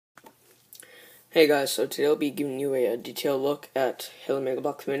Hey guys, so today I'll be giving you a detailed look at Halo Mega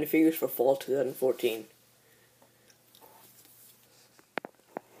Bloks minifigures for fall 2014.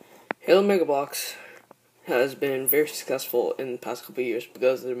 Halo Mega Bloks has been very successful in the past couple of years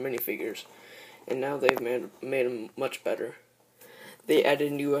because of their minifigures, and now they've made them much better. They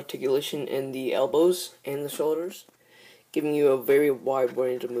added new articulation in the elbows and the shoulders, giving you a very wide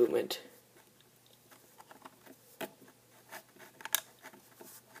range of movement.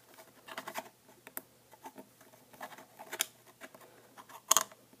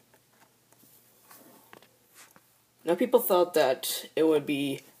 Now, people thought that it would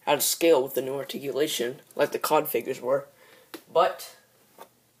be out of scale with the new articulation, like the COD figures were, but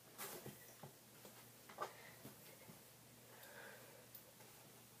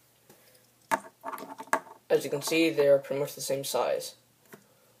as you can see, they're pretty much the same size,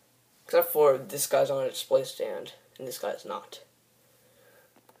 except for this guy's on a display stand, and this guy's not.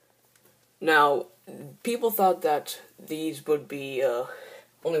 Now, people thought that these would be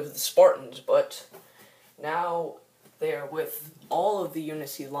only with the Spartans, but now they're with all of the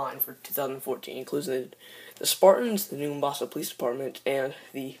Unity line for 2014, including the Spartans, the new Mombasa Police Department, and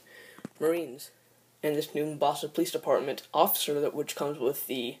the Marines. And this new Mombasa Police Department officer, which comes with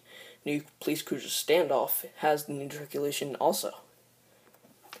the new police cruiser standoff, has the new articulation also.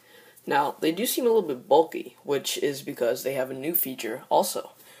 Now, they do seem a little bit bulky, which is because they have a new feature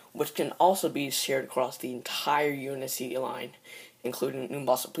also, which can also be shared across the entire Unity line, including new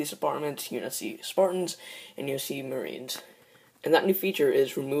Mombasa Police Department, Unity Spartans, and Unity Marines. And that new feature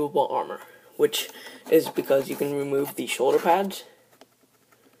is removable armor, which is because you can remove the shoulder pads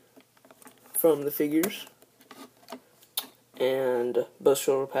from the figures, and both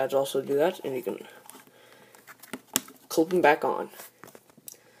shoulder pads also do that, and you can clip them back on.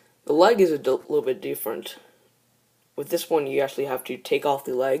 The leg is a little bit different. With this one, you actually have to take off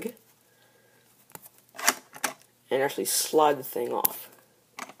the leg and actually slide the thing off.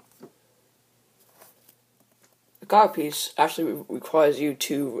 The cog piece actually requires you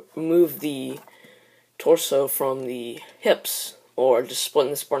to remove the torso from the hips, or just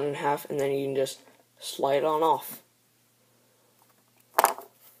splitting the Spartan in half, and then you can just slide it on off.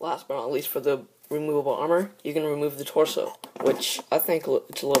 Last but not least, for the removable armor, you can remove the torso, which I think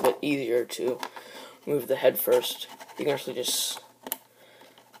it's a little bit easier to remove the head first. You can actually just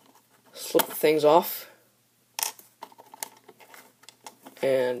slip the things off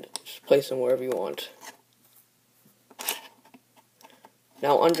and just place them wherever you want.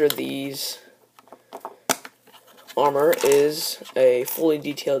 Now, under these armor is a fully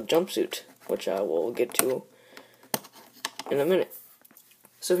detailed jumpsuit, which I will get to in a minute.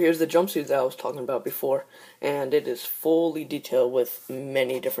 So here's the jumpsuit that I was talking about before, and it is fully detailed with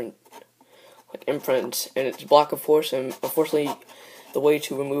many different imprints, and it's black, of course, and unfortunately the way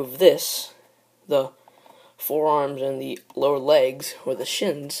to remove this, the forearms and the lower legs, or the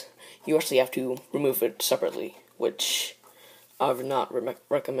shins, you actually have to remove it separately, which I would not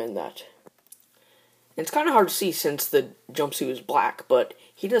recommend that. And it's kind of hard to see since the jumpsuit is black, but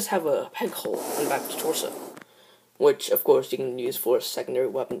he does have a peg hole in the back of his torso, which, of course, you can use for secondary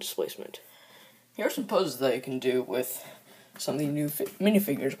weapon displacement. Here are some poses that you can do with some of the new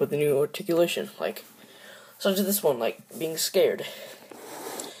minifigures with the new articulation, such as this one, like being scared,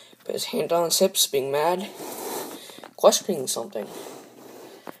 put his hand on his hips, being mad, questioning something,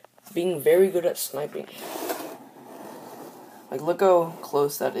 being very good at sniping. Look how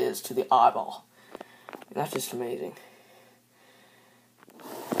close that is to the eyeball. That's just amazing.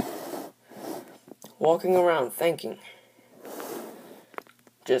 Walking around thinking,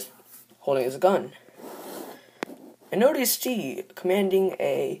 just holding his gun. And notice T commanding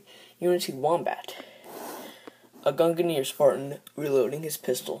a Unity Wombat, a Gunganier Spartan reloading his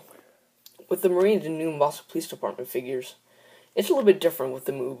pistol. With the Marines and new Mombasa Police Department figures, it's a little bit different with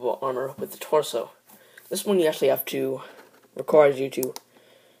the movable armor with the torso. This one you actually requires you to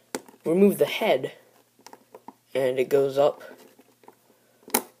remove the head, and it goes up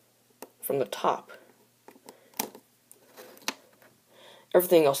from the top.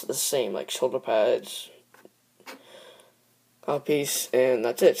 Everything else is the same, like shoulder pads, piece, and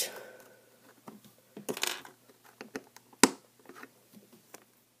that's it.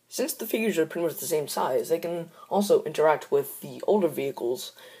 Since the figures are pretty much the same size, they can also interact with the older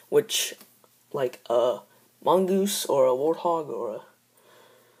vehicles, which, like a mongoose or a warthog or a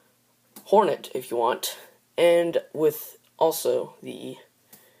hornet, if you want, and with also the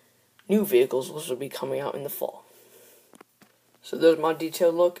new vehicles, which will be coming out in the fall. So there's my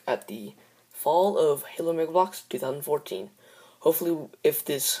detailed look at the fall of Halo Mega Bloks 2014. Hopefully, if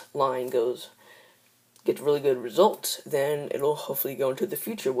this line goes get really good results, then it'll hopefully go into the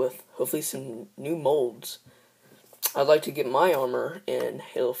future with hopefully some new molds. I'd like to get my armor in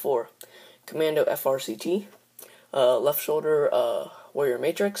Halo 4. Commando FRCT, left shoulder Warrior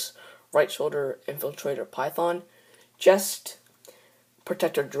Matrix, right shoulder Infiltrator Python, chest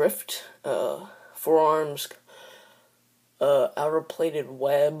Protector Drift, forearms Outer Plated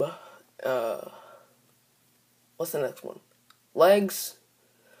Web, what's the next one? Legs,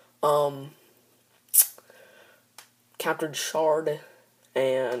 Countered Shard,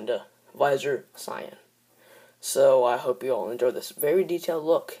 and Visor Cyan. So I hope you all enjoy this very detailed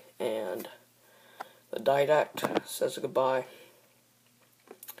look, and the Didact says goodbye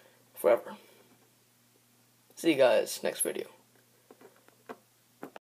forever. See you guys next video.